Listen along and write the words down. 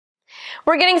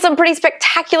We're getting some pretty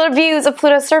spectacular views of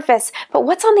Pluto's surface, but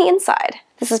what's on the inside?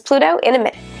 This is Pluto in a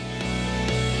minute.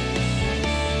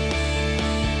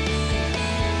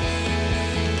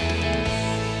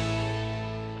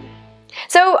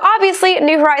 So obviously,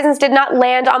 New Horizons did not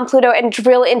land on Pluto and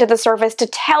drill into the surface to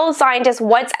tell scientists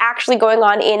what's actually going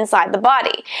on inside the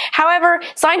body. However,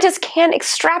 scientists can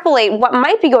extrapolate what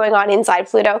might be going on inside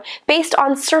Pluto based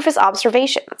on surface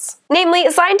observations.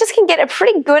 Namely, scientists can get a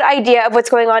pretty good idea of what's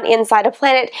going on inside a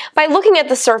planet by looking at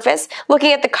the surface,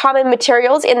 looking at the common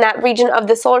materials in that region of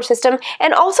the solar system,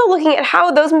 and also looking at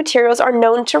how those materials are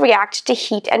known to react to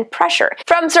heat and pressure.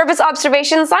 From surface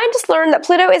observations, scientists learned that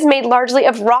Pluto is made largely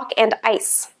of rock and ice.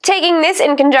 Taking this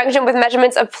in conjunction with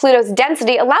measurements of Pluto's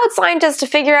density allowed scientists to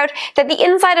figure out that the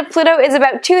inside of Pluto is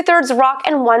about 2/3 rock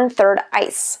and 1/3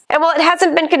 ice. And while it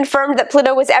hasn't been confirmed that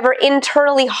Pluto was ever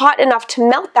internally hot enough to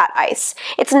melt that ice,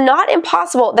 it's not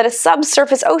impossible that a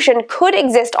subsurface ocean could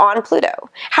exist on Pluto.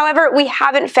 However, we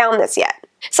haven't found this yet.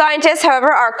 Scientists,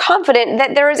 however, are confident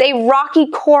that there is a rocky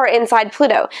core inside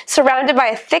Pluto, surrounded by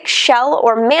a thick shell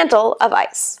or mantle of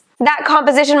ice. That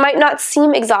composition might not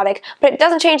seem exotic, but it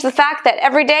doesn't change the fact that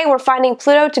every day we're finding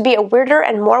Pluto to be a weirder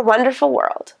and more wonderful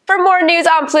world. For more news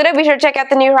on Pluto, be sure to check out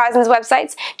the New Horizons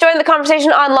websites, join the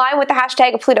conversation online with the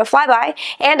hashtag PlutoFlyby,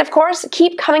 and of course,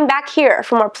 keep coming back here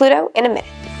for more Pluto in a minute.